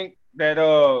y'all think that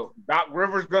Doc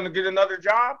Rivers gonna get another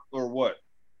job or what?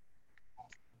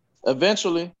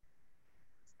 Eventually.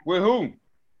 With who?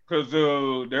 Because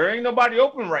there ain't nobody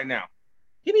open right now.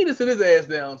 He need to sit his ass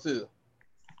down too.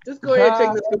 Just go ahead and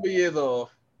take this couple years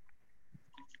off.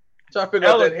 Try to figure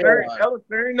out that hairline. Ellis,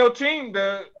 there ain't no team.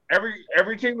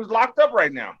 Every team is locked up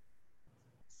right now.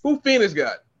 Who Phoenix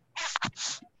got?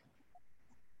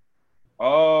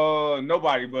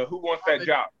 Nobody. But who wants that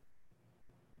job?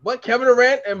 What, Kevin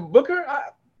Durant and Booker?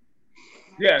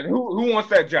 Yeah, who wants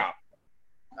that job?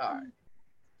 All right.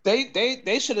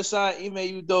 They should have signed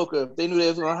Ime Udoka if they knew they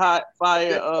was gonna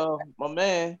fire my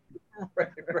man. Right.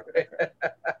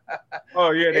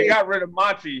 Oh yeah, they got rid of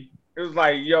Monty. It was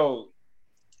like, yo,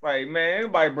 like, man,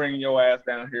 anybody bringing your ass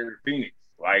down here to Phoenix?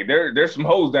 Like, there's some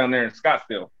hoes down there in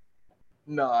Scottsdale.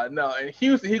 No. In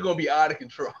Houston, he's gonna be out of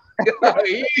control.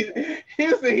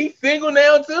 Houston, he's single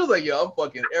now too. It's like, yo, I'm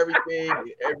fucking everything,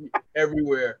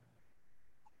 everywhere.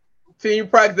 Team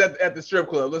practice at the strip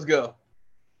club. Let's go.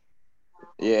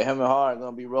 Yeah, him and Hard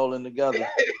gonna be rolling together.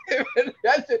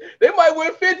 They might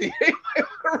win 50. They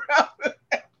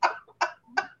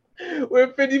might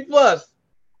win 50 plus.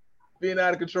 Being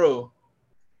out of control.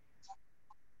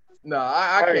 No,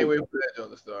 I can't wait for that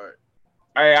joke to start.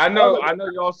 Hey, I know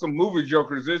y'all some movie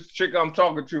jokers. This chick I'm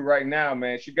talking to right now,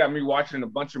 man, she got me watching a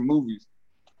bunch of movies.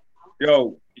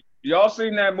 Yo, y'all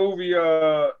seen that movie?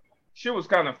 She was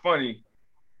kind of funny.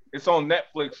 It's on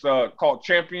Netflix called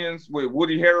Champions with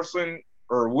Woody Harrelson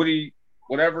or Woody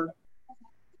whatever.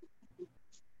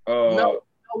 No,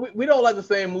 we don't like the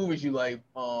same movies you like,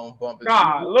 Bumpus.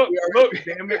 Nah, look,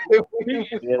 damn it.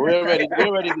 Yeah, we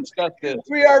already discussed this.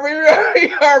 We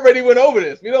already went over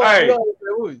this. We don't like the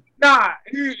same movies. Nah,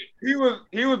 he was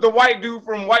the white dude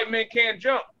from White Men Can't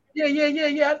Jump.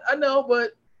 Yeah. I know,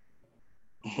 but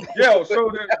yo,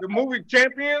 so the movie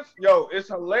Champions, yo, it's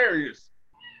hilarious.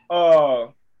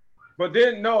 But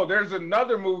then there's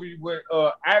another movie with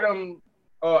Adam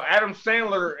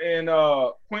Sandler and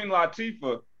Queen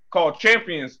Latifah called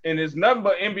Champions, and there's nothing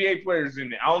but NBA players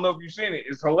in it. I don't know if you've seen it.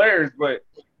 It's hilarious, but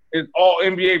it's all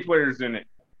NBA players in it.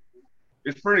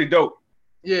 It's pretty dope.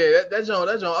 Yeah, that John.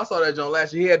 I saw that John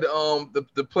last year. He had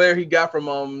the player he got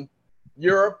from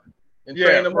Europe and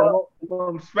trained him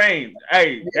from Spain.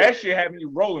 Hey, that shit had me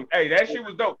rolling. Hey, that shit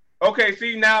was dope. Okay,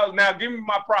 see now give me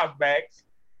my props backs.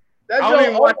 That I don't joke,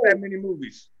 even watch that many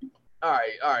movies. All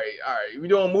right. We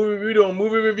doing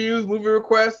movie reviews, movie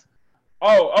requests.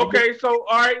 Oh, okay. So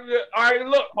all right.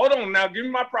 Look, hold on now. Give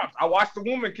me my props. I watched The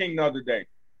Woman King the other day.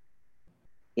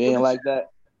 You ain't like that?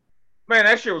 Man,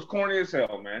 that shit was corny as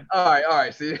hell, man. All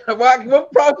right. See,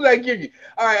 what props did I give you?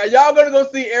 All right, are y'all gonna go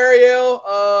see Ariel,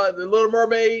 the Little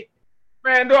Mermaid?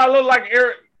 Man, do I look like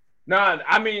Eric? Nah,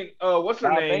 I mean, what's her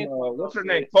Nah, name? Vance What's her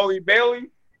gonna name? see it. Chloe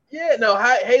Bailey? Yeah, no,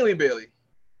 Haley Bailey,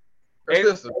 her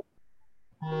Haley- sister.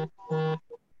 I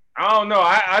don't know.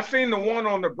 I seen the one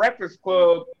on the Breakfast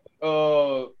Club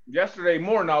yesterday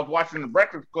morning. I was watching the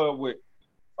Breakfast Club with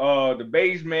the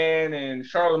Beige Man and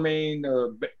Charlemagne,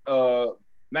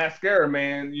 Mascara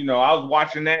Man. You know, I was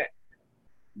watching that.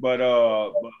 But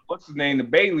what's his name? The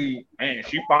Bailey, man,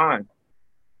 she fine.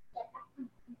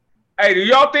 Hey, do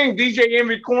y'all think DJ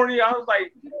Envy corny? I was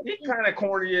like, he kind of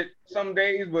corny at some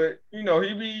days, but you know,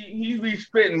 he be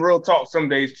spitting real talk some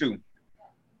days too.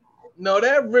 No,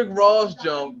 that Rick Ross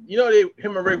jump. You know,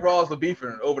 him and Rick Ross were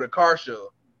beefing over the car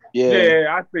show.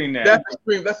 Yeah. I seen that.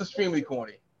 That's extremely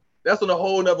corny. That's on a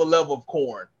whole nother level of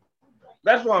corn.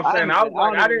 That's what I'm saying. I didn't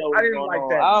like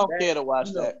that. I don't care to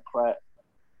watch that crap.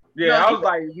 Yeah, No, I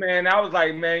was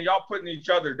like, man, y'all putting each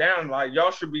other down. Like,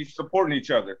 y'all should be supporting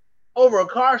each other. Over a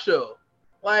car show.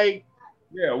 Like,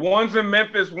 yeah, one's in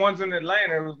Memphis, one's in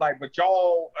Atlanta. It was like, but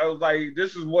y'all, I was like,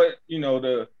 this is what, you know,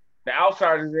 the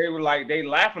outsiders, they were like, they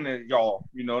laughing at y'all,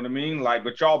 you know what I mean? Like,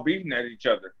 but y'all beating at each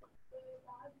other.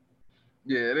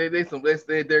 yeah,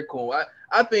 they're cool.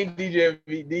 I think DJ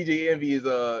Envy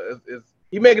is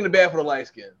he making it bad for the light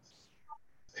skins.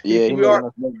 Yeah, he making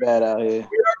us look bad out here.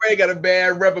 We already got a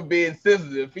bad rep of being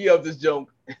sensitive. He up this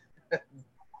joke.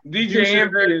 DJ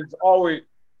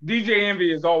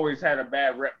Envy has always had a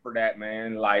bad rep for that,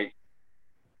 man. Like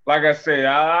I said,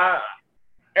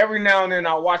 every now and then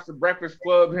I watch the Breakfast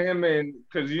Club, him and,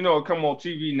 because you know it come on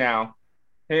TV now,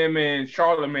 him and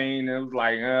Charlemagne. It was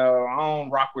like, I don't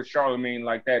rock with Charlemagne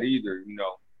like that either, you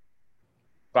know.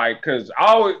 Like, because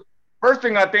first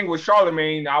thing I think was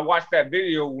Charlemagne. I watched that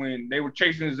video when they were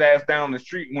chasing his ass down the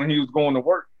street when he was going to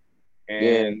work,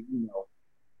 and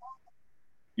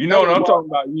you know what I'm talking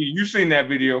about. You seen that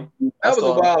video? That was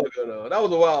a while ago, though. That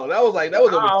was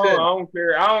over 10. I don't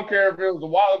care. I don't care if it was a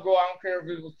while ago. I don't care if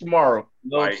it was tomorrow.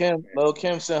 Lil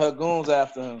Kim sent her goons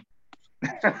after him.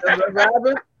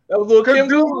 That was Lil Kim.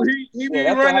 Dude, he be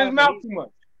running his mouth too much.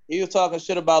 He was talking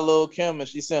shit about Lil Kim, and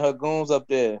she sent her goons up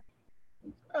there.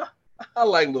 I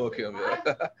like Lil Kim, man.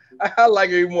 I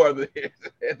like her even more than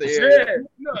at the end.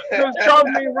 Yeah, because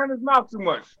Charlemagne run his mouth too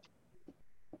much.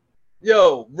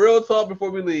 Yo, real talk before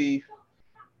we leave.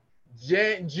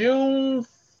 June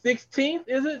 16th,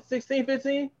 is it? 16th,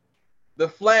 15th? The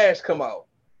Flash come out.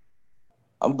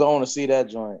 I'm going to see that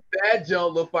joint. That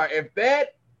joint look fire. If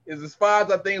that is as far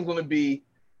as I think it's going to be,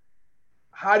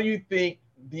 how do you think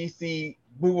DC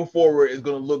moving forward is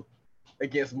going to look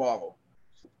against Marvel?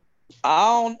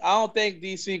 I don't think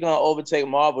DC gonna overtake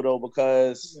Marvel though,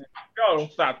 because y'all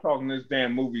don't stop talking this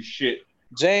damn movie shit.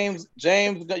 James,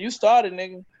 you started,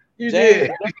 nigga.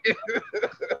 Did.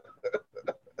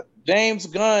 James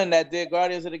Gunn that did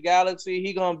Guardians of the Galaxy,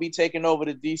 he gonna be taking over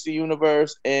the DC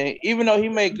universe, and even though he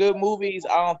made good movies,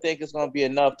 I don't think it's gonna be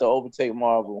enough to overtake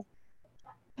Marvel.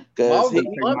 Cause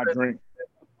my drink.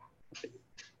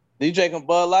 You drinking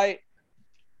Bud Light?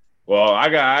 Well, I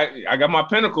got my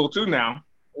Pinnacle too now.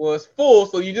 Well, it's full,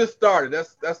 so you just started.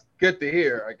 That's good to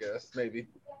hear, I guess.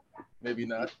 Maybe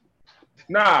not.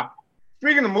 Nah.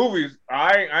 Speaking of movies,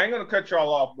 I ain't gonna cut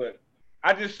y'all off, but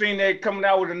I just seen they coming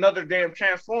out with another damn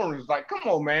Transformers. Like, come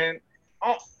on, man.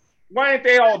 Why ain't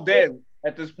they all dead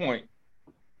at this point?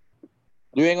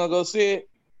 You ain't gonna go see it?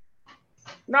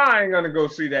 Nah, I ain't gonna go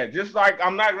see that. Just like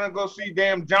I'm not gonna go see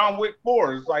damn John Wick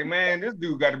 4. It's like, man, this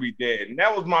dude got to be dead. And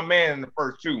that was my man in the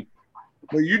first two.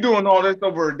 But you doing all this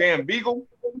over a damn beagle?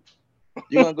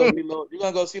 You gonna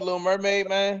go see Little Mermaid,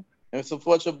 man, and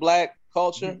support your black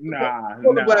culture? Nah.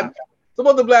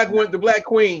 Support the black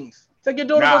queens. Take your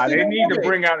daughter. Nah, they need to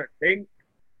bring out a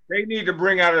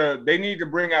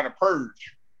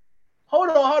purge. Hold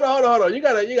on. You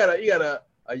got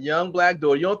a young black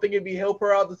daughter. You don't think it'd be help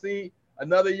her out to see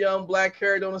another young black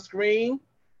character on the screen?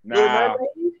 Nah.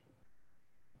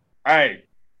 Hey,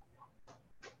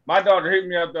 my daughter hit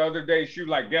me up the other day. She was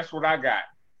like, "Guess what I got?"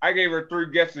 I gave her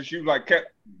 3 guesses. She was like,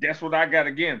 "Guess what I got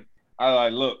again?" I was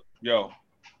like, "Look, yo,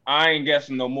 I ain't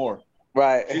guessing no more."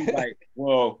 Right. She's like,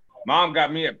 "Well, Mom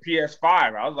got me a PS5."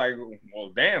 I was like,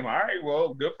 "Well, damn, all right,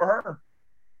 well, good for her."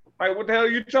 Like, what the hell are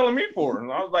you telling me for?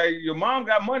 And I was like, "Your mom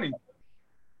got money."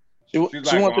 She's like,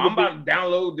 "Well, I'm about to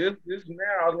download this and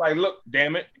that." I was like, "Look,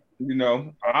 damn it, You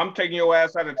know, I'm taking your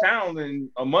ass out of town in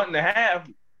a month and a half.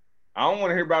 I don't want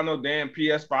to hear about no damn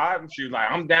PS5. And she was like,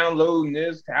 I'm downloading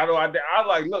this. How do I? I was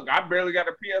like, look, I barely got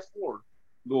a PS4.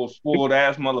 Little spoiled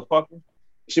ass motherfucker.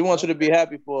 She wants you to be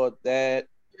happy for that.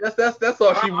 That's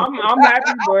all she wants. I'm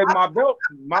happy, but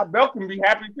my belt can be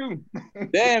happy too.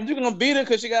 Damn, you gonna beat her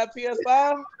because she got a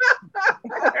PS5?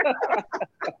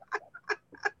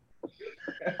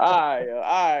 All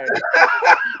right.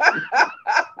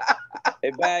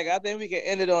 Hey, Bag, I think we can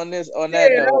end it on that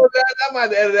note. I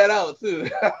might edit that out too.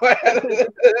 That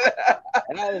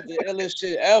was the illest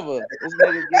shit ever. This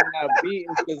nigga getting out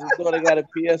beaten because his daughter got a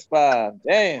PS5.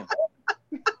 Damn.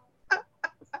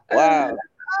 Wow.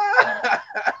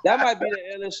 That might be the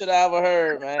illest shit I ever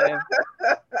heard, man.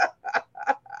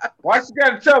 Why she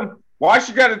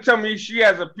gotta tell me she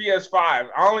has a PS5? I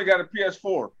only got a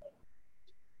PS4.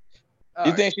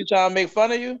 You think she trying to make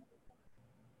fun of you?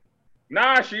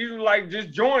 Nah, she like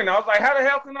just joined. I was like, how the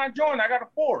hell can I join? I got a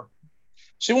 4.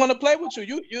 She want to play with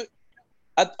you.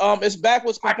 It's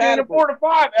backwards compatible. I can't afford a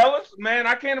 5, Ellis. Man,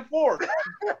 I can't afford.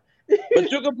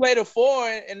 But you can play the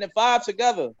 4 and the 5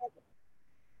 together.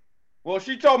 Well,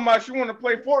 she told me she want to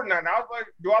play Fortnite. I was like,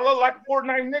 do I look like a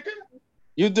Fortnite nigga?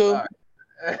 You do.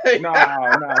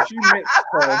 Nah. She meant.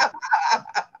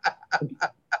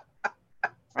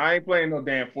 I ain't playing no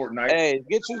damn Fortnite. Hey,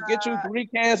 get you 3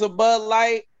 cans of Bud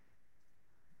Light.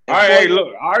 All right, hey,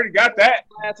 look, I already got that.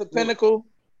 That's a Pinnacle.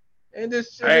 And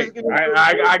this shit hey,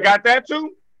 I got that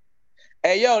too.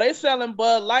 Hey, yo, they selling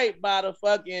Bud Light by the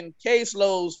fucking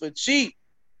caseloads for cheap.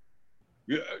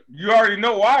 You already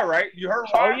know why, right? You heard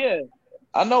why? Oh yeah,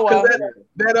 I know why.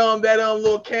 That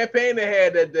little campaign they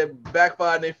had that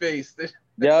backfired in their face.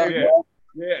 Yeah.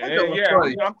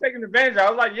 I'm taking advantage. I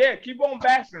was like, yeah, keep on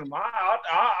bashing them.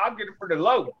 I'll get it for the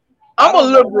low. I'm a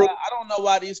liberal. I don't know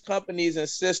why these companies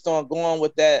insist on going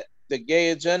with the gay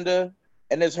agenda,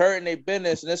 and it's hurting their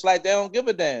business. And it's like they don't give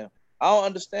a damn. I don't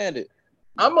understand it.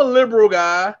 I'm a liberal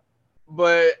guy,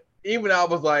 but even I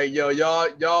was like, yo,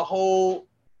 y'all whole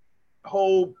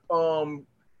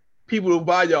people who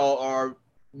buy y'all are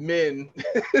men.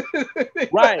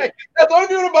 Right. Like, that's the only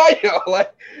people who buy y'all.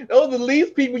 Like, those are the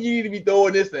least people you need to be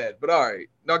throwing this at. But all right,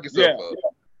 knock yourself out.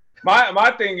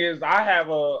 My thing is, I have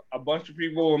a bunch of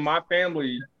people in my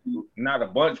family, not a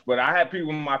bunch, but I have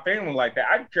people in my family like that.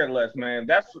 I care less, man.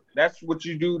 That's what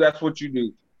you do. That's what you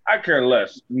do. I care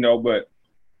less, but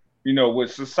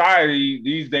with society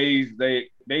these days, they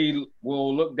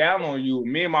will look down on you.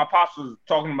 Me and my pops was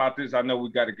talking about this. I know we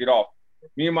got to get off.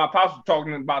 Me and my pops was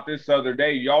talking about this the other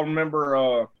day. Y'all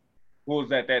remember what was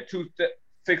that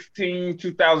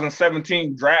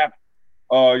 2017 draft?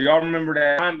 Y'all remember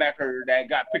that linebacker that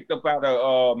got picked up out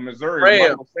of Missouri?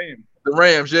 Michael Sams. The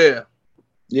Rams,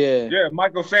 yeah,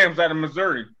 Michael Sams out of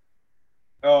Missouri.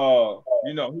 He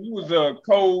was a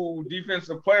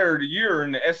co-defensive player of the year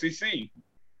in the SEC.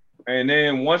 And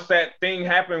then once that thing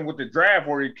happened with the draft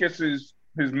where he kisses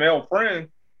his male friend,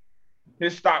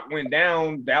 his stock went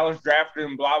down. Dallas drafted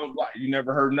him, blah, blah, blah. You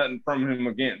never heard nothing from him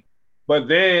again. But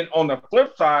then on the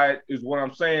flip side is what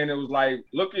I'm saying. It was like,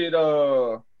 look at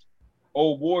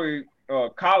old boy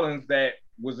Collins that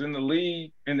was in the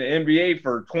league in the NBA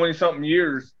for 20-something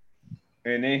years.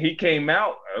 And then he came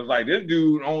out. I was like, this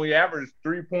dude only averaged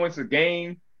 3 points a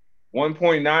game,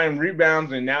 1.9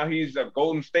 rebounds, and now he's a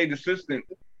Golden State assistant.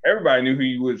 Everybody knew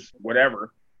he was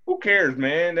whatever. Who cares,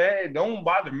 man? That don't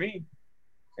bother me.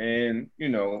 And,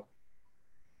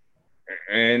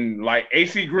 and like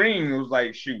AC Green was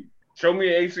like, shoot, show me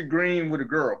AC Green with a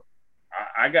girl.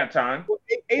 I got time. Well,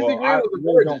 AC Green was a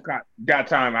virgin. Got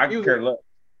time. I can care less.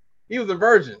 He was a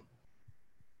virgin.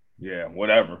 Yeah,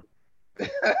 whatever.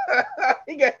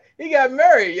 he got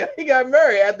married. He got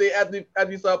married after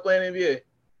he started playing NBA.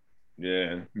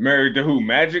 Yeah, married to who?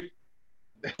 Magic.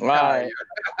 Right.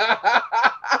 All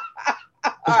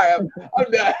right,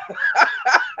 I'm done.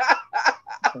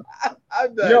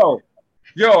 I'm done.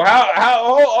 Yo,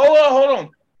 hold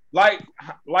on.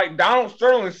 Like Donald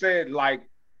Sterling said, like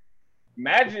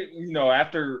Magic,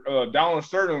 after Donald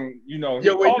Sterling, we're not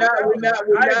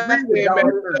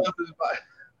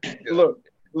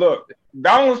Look,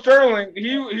 Donald Sterling,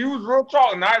 he was real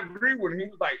talk, and I agree with him. He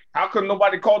was like, how come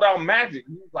nobody called out Magic?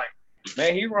 He was like,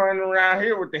 man, he running around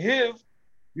here with the HIV,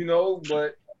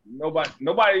 but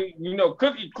nobody,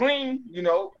 cookie clean,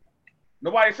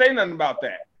 nobody say nothing about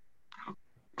that.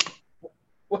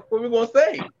 What we gonna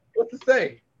say? What to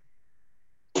say?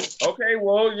 Okay,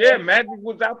 well, yeah, Magic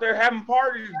was out there having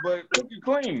parties, but cookie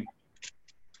clean.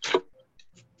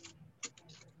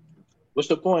 What's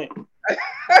the point?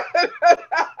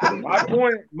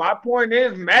 My point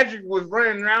is Magic was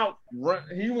running around.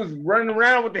 He was running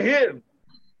around with the HIV.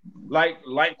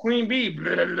 like Queen Bee.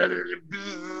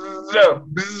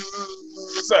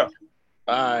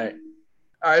 All right.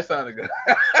 All right, sounded good.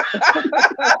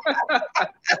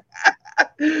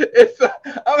 I'm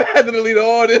gonna have to delete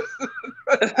all this.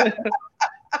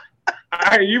 All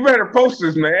right, you better post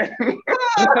this, man. I'm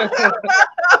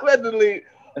gonna have to delete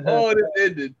all this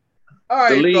ended. All right,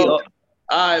 Delete. fellas.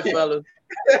 All right, fellas.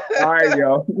 All right,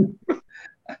 y'all.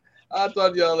 I'll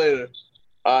talk to y'all later.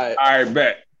 All right. All right,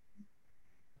 bet.